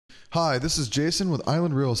Hi, this is Jason with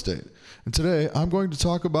Island Real Estate, and today I'm going to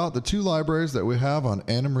talk about the two libraries that we have on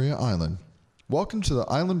Anna Maria Island. Welcome to the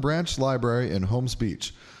Island Branch Library in Holmes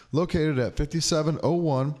Beach, located at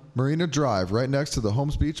 5701 Marina Drive, right next to the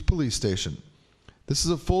Holmes Beach Police Station. This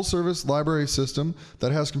is a full-service library system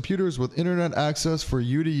that has computers with internet access for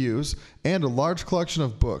you to use and a large collection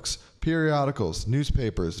of books, periodicals,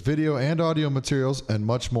 newspapers, video and audio materials, and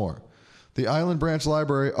much more. The Island Branch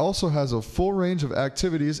Library also has a full range of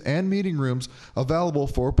activities and meeting rooms available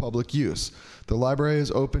for public use. The library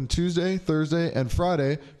is open Tuesday, Thursday, and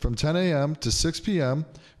Friday from 10 a.m. to 6 p.m.,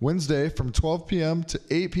 Wednesday from 12 p.m. to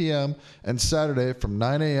 8 p.m., and Saturday from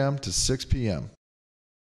 9 a.m. to 6 p.m.